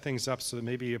let's set things up so that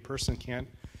maybe a person can't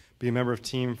be a member of a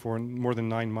team for more than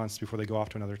 9 months before they go off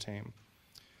to another team.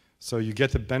 So you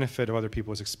get the benefit of other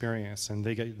people's experience, and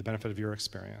they get the benefit of your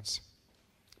experience.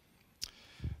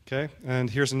 Okay, and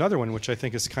here's another one, which I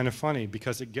think is kind of funny,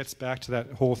 because it gets back to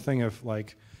that whole thing of,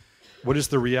 like, what is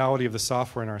the reality of the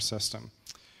software in our system?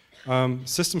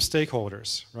 System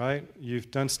stakeholders, right? You've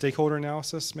done stakeholder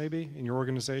analysis, maybe, in your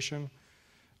organization.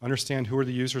 Understand who are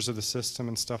the users of the system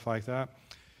and stuff like that.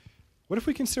 What if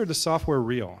we consider the software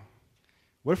real?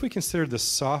 What if we consider the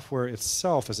software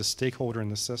itself as a stakeholder in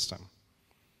the system?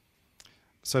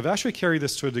 So I've actually carried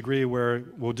this to a degree where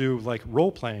we'll do like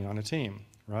role-playing on a team,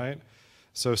 right?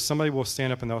 So somebody will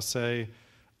stand up and they'll say,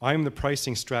 I'm the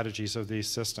pricing strategies of the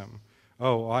system.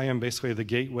 Oh, I am basically the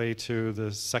gateway to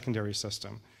the secondary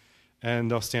system.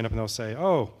 And they'll stand up and they'll say,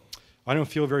 oh, I don't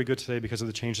feel very good today because of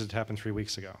the changes that happened 3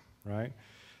 weeks ago, right?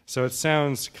 So it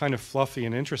sounds kind of fluffy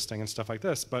and interesting and stuff like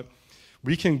this, but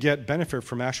we can get benefit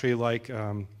from actually like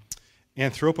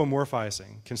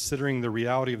anthropomorphizing, considering the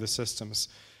reality of the systems,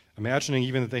 imagining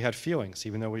even that they had feelings,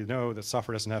 even though we know that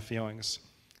software doesn't have feelings.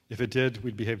 If it did,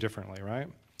 we'd behave differently, right?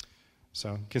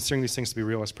 So considering these things to be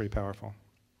real is pretty powerful.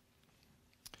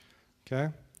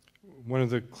 Okay, one of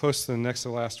the close to the next to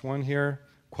the last one here,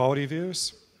 quality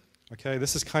views. Okay,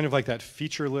 this is kind of like that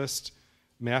feature list,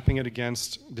 mapping it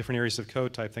against different areas of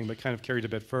code type thing, but kind of carried a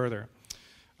bit further.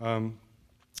 A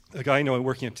guy I know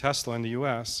working at Tesla in the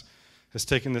US has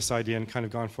taken this idea and kind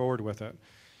of gone forward with it.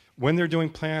 When they're doing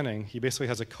planning, he basically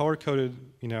has a color-coded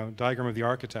diagram of the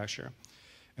architecture.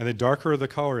 And the darker the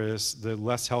color is, the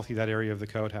less healthy that area of the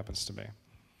code happens to be.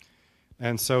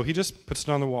 And so he just puts it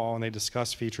on the wall and they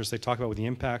discuss features. They talk about what the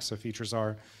impacts of features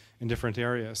are in different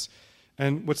areas.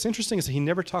 And what's interesting is that he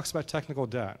never talks about technical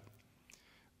debt.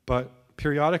 But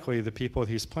periodically, the people that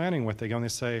he's planning with, they go and they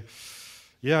say,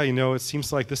 yeah, it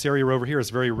seems like this area over here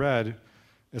is very red.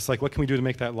 It's like, what can we do to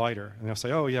make that lighter? And they'll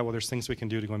say, oh, yeah, well, there's things we can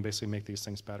do to go and basically make these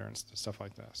things better and stuff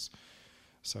like this.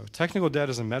 So technical debt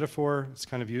is a metaphor. It's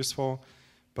kind of useful.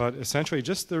 But essentially,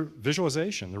 just the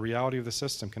visualization, the reality of the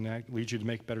system can lead you to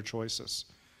make better choices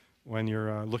when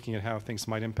you're looking at how things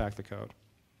might impact the code.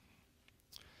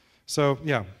 So,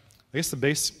 yeah, I guess the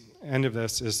base end of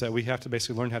this is that we have to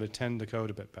basically learn how to tend the code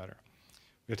a bit better.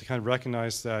 We have to kind of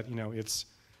recognize that,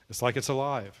 it's like it's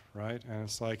alive, right? And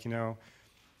it's like,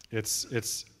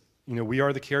 we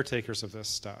are the caretakers of this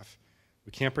stuff.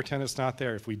 We can't pretend it's not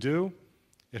there. If we do,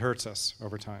 it hurts us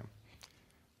over time.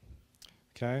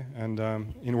 Okay, and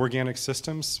in organic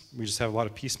systems, we just have a lot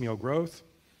of piecemeal growth.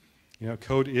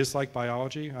 Code is like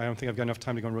biology. I don't think I've got enough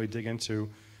time to go and really dig into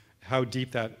how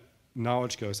deep that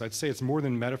knowledge goes. I'd say it's more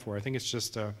than metaphor. I think it's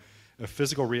just a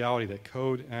physical reality that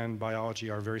code and biology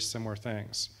are very similar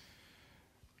things.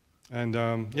 And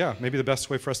yeah, maybe the best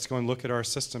way for us to go and look at our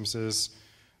systems is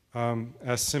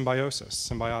as symbiosis,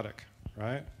 symbiotic,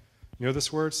 right? You know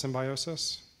this word,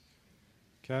 symbiosis?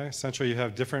 Okay, essentially you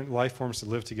have different life forms that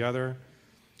live together.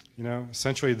 You know,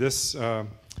 essentially this is a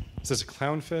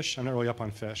clownfish. I'm not really up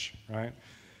on fish, right?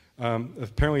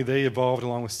 Apparently they evolved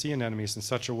along with sea anemones in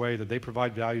such a way that they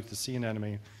provide value to the sea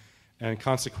anemone, and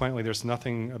consequently there's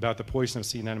nothing about the poison of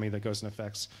sea anemone that goes and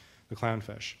affects the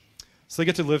clownfish. So they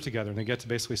get to live together, and they get to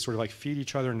basically sort of like feed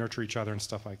each other and nurture each other and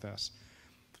stuff like this.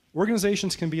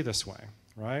 Organizations can be this way,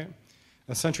 right?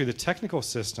 Essentially the technical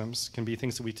systems can be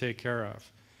things that we take care of.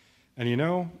 And you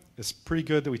know, it's pretty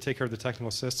good that we take care of the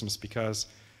technical systems, because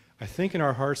I think in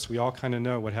our hearts we all kind of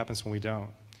know what happens when we don't.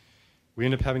 We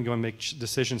end up having to go and make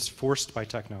decisions forced by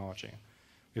technology.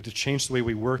 We have to change the way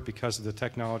we work because of the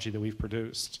technology that we've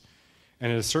produced.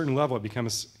 And at a certain level, it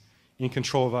becomes in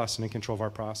control of us and in control of our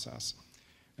process.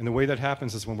 And the way that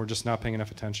happens is when we're just not paying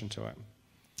enough attention to it.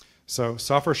 So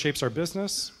software shapes our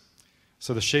business.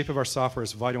 So the shape of our software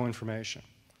is vital information.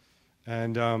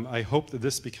 And I hope that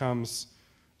this becomes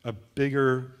a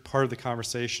bigger part of the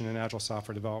conversation in Agile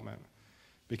software development,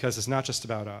 because it's not just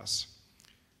about us.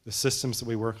 The systems that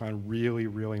we work on really,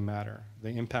 really matter.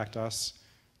 They impact us,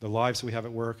 the lives that we have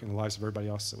at work, and the lives of everybody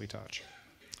else that we touch.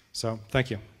 So, thank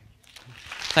you.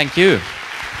 Thank you.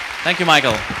 Thank you,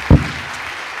 Michael.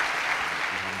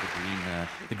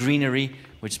 The greenery,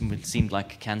 which seemed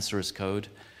like cancerous code,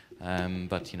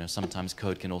 but you know, sometimes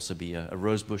code can also be a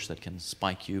rose bush that can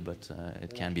spike you, but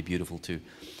it can be beautiful too.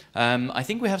 I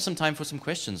think we have some time for some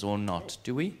questions, or not?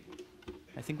 Do we?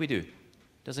 I think we do.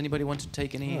 Does anybody want to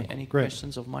take any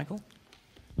questions of Michael?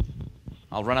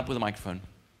 I'll run up with a microphone.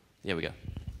 There we go.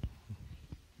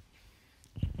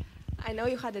 I know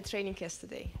you had a training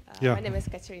yesterday. Yeah. My name is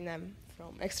Katerina. I'm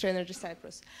from Extra Energy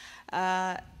Cyprus.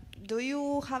 Do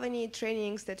you have any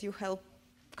trainings that you help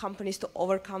companies to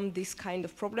overcome these kind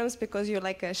of problems? Because you're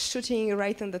like shooting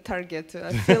right on the target.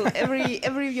 I feel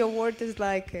every your word is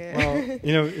like. Well,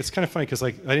 you know, it's kind of funny because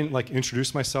like I didn't like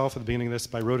introduce myself at the beginning of this,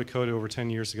 but I wrote a code over 10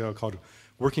 years ago called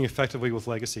 "Working Effectively with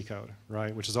Legacy Code,"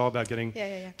 right? Which is all about getting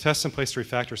tests in place to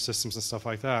refactor systems and stuff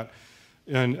like that.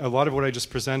 And a lot of what I just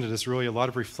presented is really a lot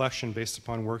of reflection based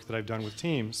upon work that I've done with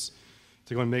teams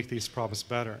to go and make these problems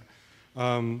better.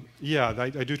 Yeah, I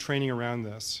do training around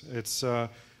this. It's,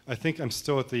 I think I'm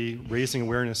still at the raising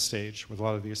awareness stage with a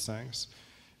lot of these things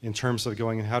in terms of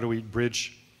going and how do we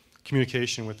bridge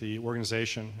communication with the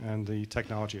organization and the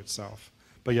technology itself.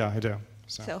 But yeah, I do.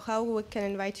 So how we can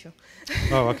invite you?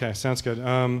 Oh, okay, sounds good.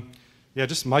 Yeah,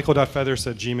 just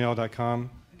michael.feathers@gmail.com.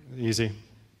 Easy.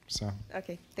 So.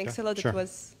 Okay, thanks a lot. Sure. It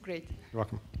was great. You're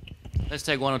welcome. Let's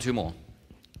take one or two more,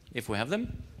 if we have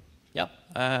them. Yeah,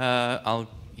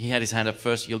 he had his hand up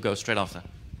first. You'll go straight after.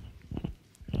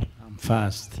 I'm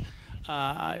fast.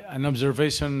 An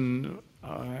observation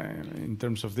in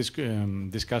terms of this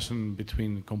discussion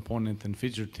between component and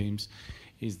feature teams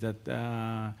is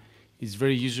that it's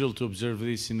very usual to observe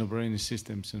this in operating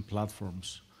systems and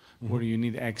platforms, where you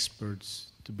need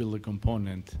experts to build a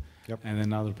component and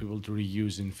then other people to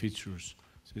reuse in features.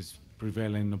 So it's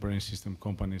prevalent in operating system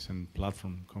companies and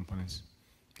platform companies.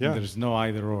 Yeah. There's no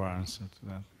either-or answer to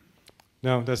that.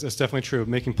 No, that's definitely true.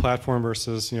 Making platform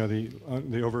versus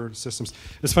the over systems.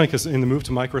 It's funny because in the move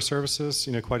to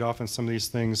microservices, quite often some of these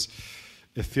things,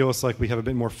 it feels like we have a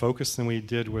bit more focus than we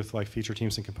did with like feature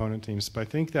teams and component teams. But I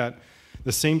think that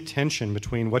the same tension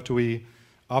between what do we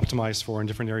optimize for in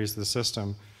different areas of the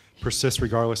system persists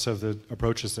regardless of the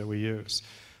approaches that we use.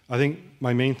 I think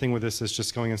my main thing with this is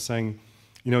just going and saying,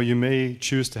 you may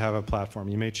choose to have a platform,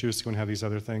 you may choose to go and have these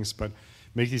other things, but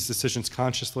make these decisions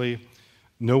consciously,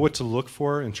 know what to look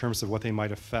for in terms of what they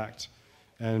might affect,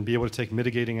 and be able to take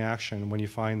mitigating action when you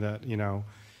find that,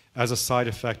 as a side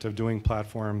effect of doing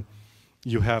platform,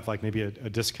 you have like maybe a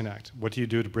disconnect. What do you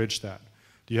do to bridge that?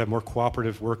 Do you have more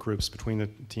cooperative work groups between the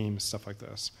teams, stuff like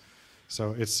this?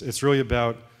 So it's really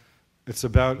about,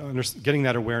 getting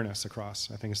that awareness across,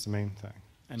 I think is the main thing.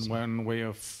 And one way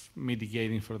of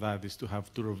mitigating for that is to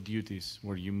have tour of duties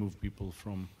where you move people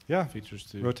from features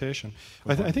to rotation.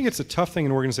 I think it's a tough thing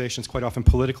in organizations quite often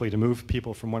politically to move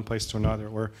people from one place to another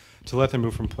or to let them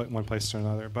move from one place to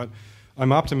another. But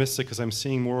I'm optimistic because I'm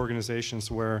seeing more organizations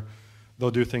where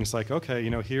they'll do things like, okay,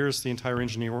 here's the entire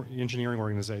engineering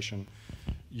organization.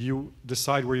 You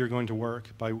decide where you're going to work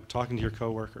by talking to your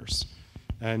coworkers,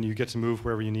 and you get to move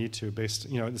wherever you need to based,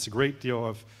 it's a great deal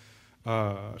of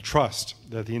trust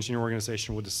that the engineering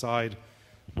organization will decide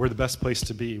where the best place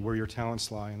to be, where your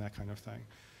talents lie, and that kind of thing.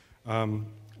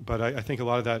 But I think a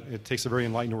lot of that, it takes a very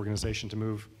enlightened organization to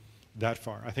move that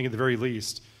far. I think at the very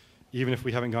least, even if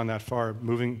we haven't gone that far,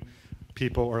 moving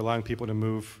people or allowing people to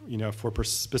move, for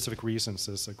specific reasons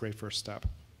is a great first step.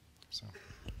 So.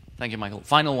 Thank you, Michael.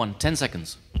 Final one, 10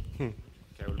 seconds. Okay,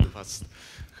 I will be fast.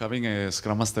 Having a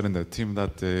Scrum Master in the team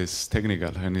that is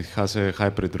technical and it has a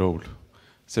hybrid role,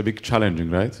 it's a big challenging,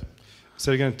 right?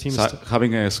 So again,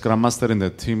 having a Scrum Master in the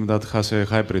team that has a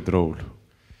hybrid role,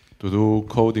 to do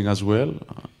coding as well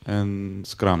and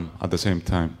Scrum at the same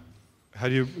time. How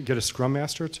do you get a Scrum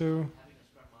Master to? Having a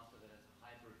Scrum Master that has a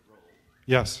hybrid role.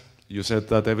 Yes. You said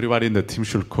that everybody in the team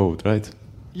should code, right?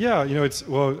 Yeah, it's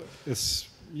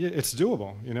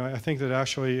doable. I think that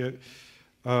actually.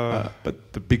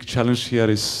 But the big challenge here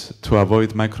is to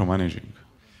avoid micromanaging.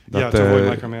 To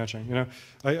avoid micromanaging.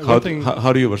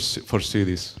 How do you foresee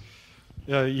this?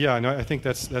 I think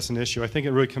that's an issue. I think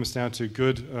it really comes down to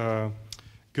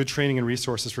good training and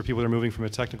resources for people that are moving from a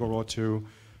technical role to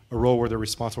a role where they're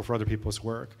responsible for other people's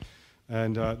work.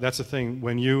 And that's the thing.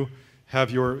 When you have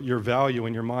your value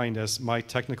in your mind as my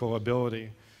technical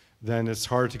ability, then it's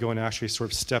hard to go and actually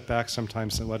sort of step back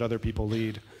sometimes and let other people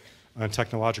lead on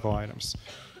technological items.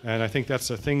 And I think that's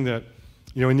a thing that,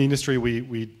 in the industry,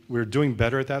 we're doing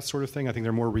better at that sort of thing. I think there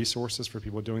are more resources for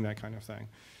people doing that kind of thing.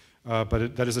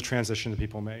 But that is a transition that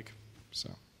people make. So,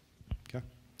 okay.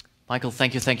 Michael,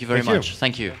 thank you very Thank you. much.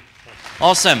 Thank you.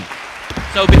 Awesome.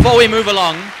 So before we move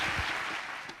along,